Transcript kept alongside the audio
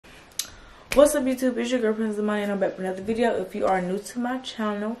What's up YouTube, it's your girl Princess and I'm back with another video. If you are new to my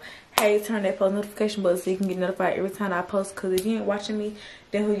channel, hey, turn that post notification button so you can get notified every time I post, because if you ain't watching me,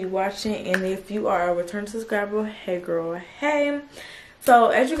 then who you watching? And if you are a return subscriber, hey girl, hey. So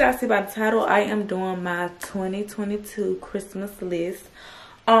as you guys see by the title, I am doing my 2022 Christmas list.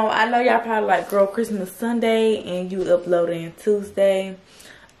 I know y'all probably like, girl, Christmas Sunday and you uploading Tuesday.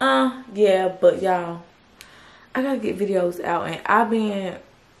 Yeah, but y'all, I gotta get videos out, and I've been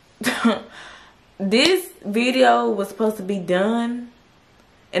this video was supposed to be done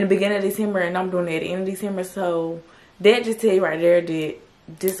in the beginning of December, and I'm doing it at the end of December. So that just tell you right there that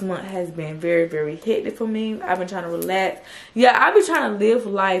this month has been very, very hectic for me. I've been trying to relax. Yeah, I've been trying to live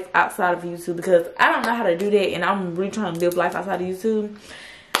life outside of YouTube because I don't know how to do that, and I'm really trying to live life outside of YouTube.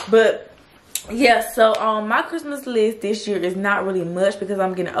 But yeah, so my Christmas list this year is not really much because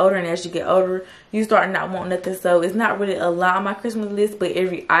I'm getting older, and as you get older you start not wanting nothing, so it's not really a lot on my Christmas list. But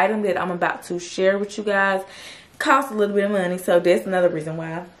every item that I'm about to share with you guys costs a little bit of money, so that's another reason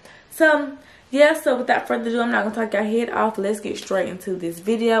why. So yeah, so without further ado, I'm not gonna talk your head off. Let's get straight into this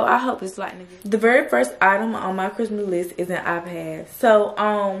video. I hope it's like the very first item on my Christmas list is an iPad. So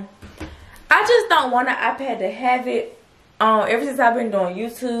I just don't want an iPad to have it. Ever since I've been doing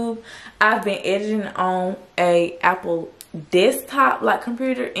YouTube, I've been editing on a Apple desktop like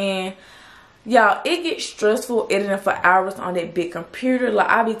computer, and y'all, it gets stressful editing for hours on that big computer. Like,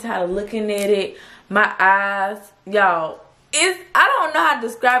 I be tired of looking at it. My eyes, y'all, I don't know how to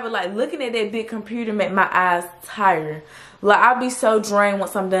describe it. Like, looking at that big computer make my eyes tired. Like, I'll be so drained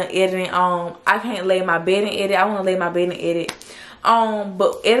once I'm done editing. I can't lay in my bed and edit. I want to lay in my bed and edit.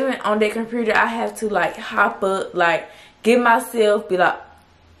 But editing on that computer, I have to like hop up, like give myself be like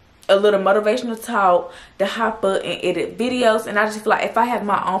a little motivational talk to hop up and edit videos. And I just feel like if I have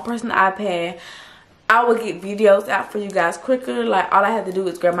my own personal iPad, I would get videos out for you guys quicker. Like, all I have to do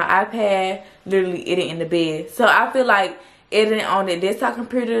is grab my iPad, literally edit in the bed. So I feel like editing on the desktop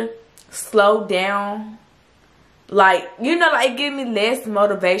computer slow down, like, you know, like, it give me less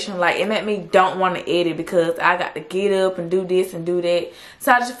motivation. Like, it make me don't want to edit because I got to get up and do this and do that.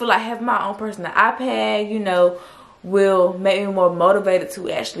 So I just feel like having my own personal iPad, you know, will make me more motivated to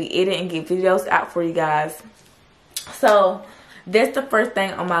actually edit and get videos out for you guys. So that's the first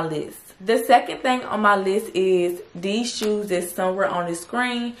thing on my list. The second thing on my list is these shoes that's somewhere on the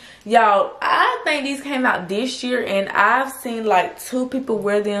screen. Y'all, I think these came out this year, and I've seen like 2 people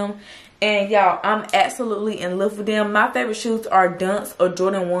wear them, and y'all, I'm absolutely in love with them. My favorite shoes are Dunks or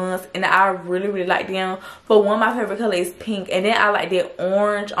Jordan 1s, and I really, really like them. For one, my favorite color is pink, and then I like that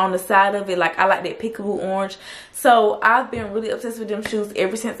orange on the side of it. Like, I like that peekaboo orange. So I've been really obsessed with them shoes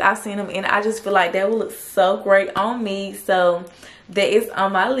ever since I've seen them, and I just feel like they will look so great on me. So that is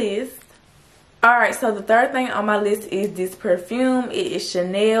on my list. Alright, so the third thing on my list is this perfume. It is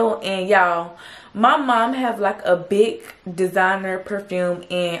Chanel, and y'all, my mom have like a big designer perfume,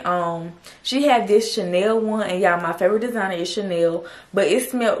 and she had this Chanel one, and y'all, my favorite designer is Chanel, but it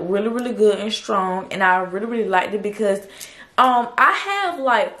smelled really, really good and strong, and I really, really liked it because I have,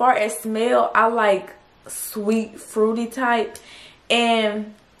 like, far as smell, I like sweet fruity type,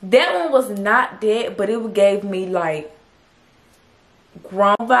 and that one was not that, but it gave me like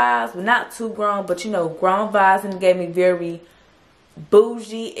grown vibes, but not too grown, but you know, grown vibes, and it gave me very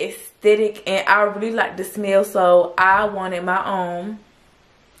bougie aesthetic, and I really like the smell. So I wanted my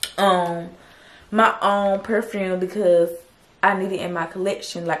own perfume because I need it in my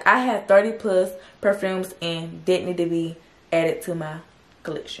collection. Like, I have 30 plus perfumes, and that need to be added to my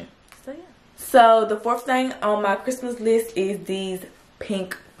collection. So yeah. So the fourth thing on my Christmas list is these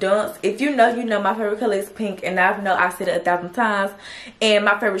pink Dunks. If you know, you know my favorite color is pink, and I know I said it 1,000 times, and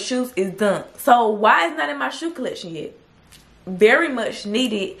my favorite shoes is Dunk. So why is it not in my shoe collection yet? Very much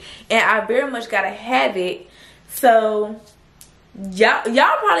needed, and I very much gotta have it. So y'all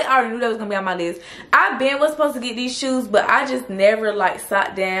probably already knew that was gonna be on my list. Was supposed to get these shoes, but I just never like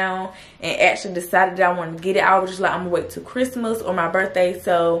sat down and actually decided that I wanted to get it. I was just like, I'm gonna wait till Christmas or my birthday.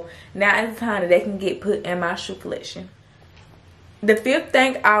 So now is the time that they can get put in my shoe collection. The fifth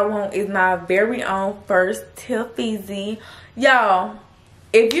thing I want is my very own first Tiffeezy. Y'all,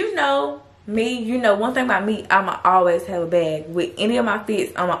 if you know me, you know one thing about me, I'ma always have a bag. With any of my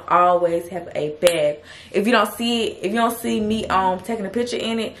fits, I'ma always have a bag. If you don't see it, if you don't see me taking a picture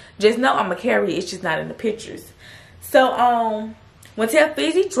in it, just know I'ma carry it. It's just not in the pictures. So when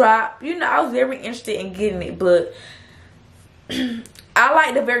Tiffeezy dropped, you know, I was very interested in getting it, but I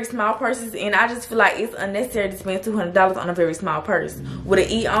like the very small purses, and I just feel like it's unnecessary to spend $200 on a very small purse with an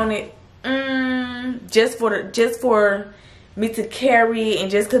E on it. Just for me to carry it,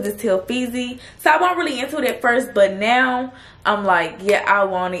 and just because it's Telfeezy. So I wasn't really into it at first, but now I'm like, yeah, I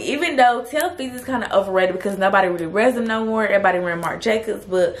want it. Even though Telfeezy is kind of overrated because nobody really wears them no more. Everybody wearing Marc Jacobs,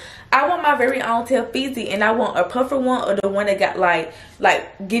 but I want my very own Telfeezy, and I want a puffer one or the one that got like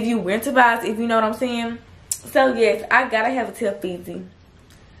give you winter vibes, if you know what I'm saying. So yes, I gotta have a Telfeezy.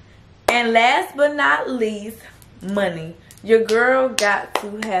 And last but not least, money. Your girl got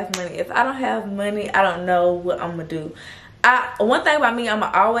to have money. If I don't have money, I don't know what I'm gonna do. One thing about me, I'm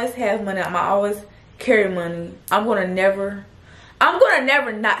gonna always have money. I'm gonna always carry money. I'm gonna never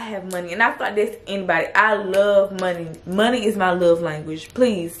not have money. And I feel like that's anybody. I love money. Money is my love language.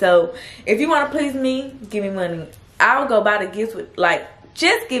 Please. So if you want to please me, give me money. I'll go buy the gifts with, like,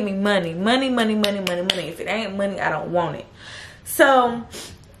 just give me money. Money. If it ain't money, I don't want it. So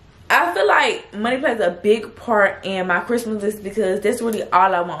I feel like money plays a big part in my Christmas list because that's really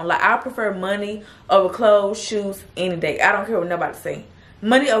all I want. Like, I prefer money over clothes, shoes, any day. I don't care what nobody say.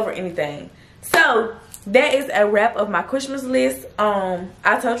 Money over anything. So that is a wrap of my Christmas list.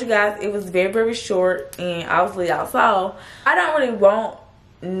 I told you guys it was very, very short, and obviously y'all saw I don't really want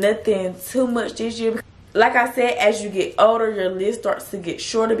nothing too much this year. Like I said, as you get older, your list starts to get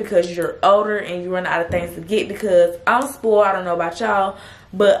shorter because you're older and you run out of things to get. Because I'm spoiled. I don't know about y'all,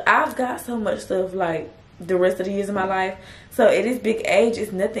 but I've got so much stuff like the rest of the years of my life. So at this big age,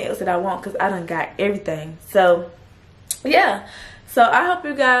 it's nothing else that I want because I done got everything. So yeah. So I hope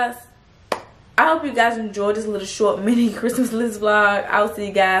you guys enjoyed this little short mini Christmas list vlog. I'll see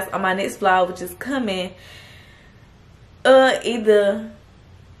you guys on my next vlog, which is coming either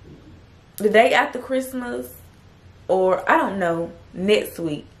the day after Christmas or I don't know, next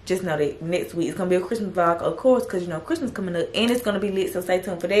week. Just know that next week it's gonna be a Christmas vlog, of course, because you know Christmas coming up and it's gonna be lit. So stay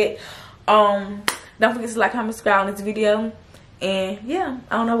tuned for that. Don't forget to like, comment, subscribe on this video, and yeah,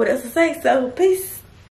 I don't know what else to say. So peace.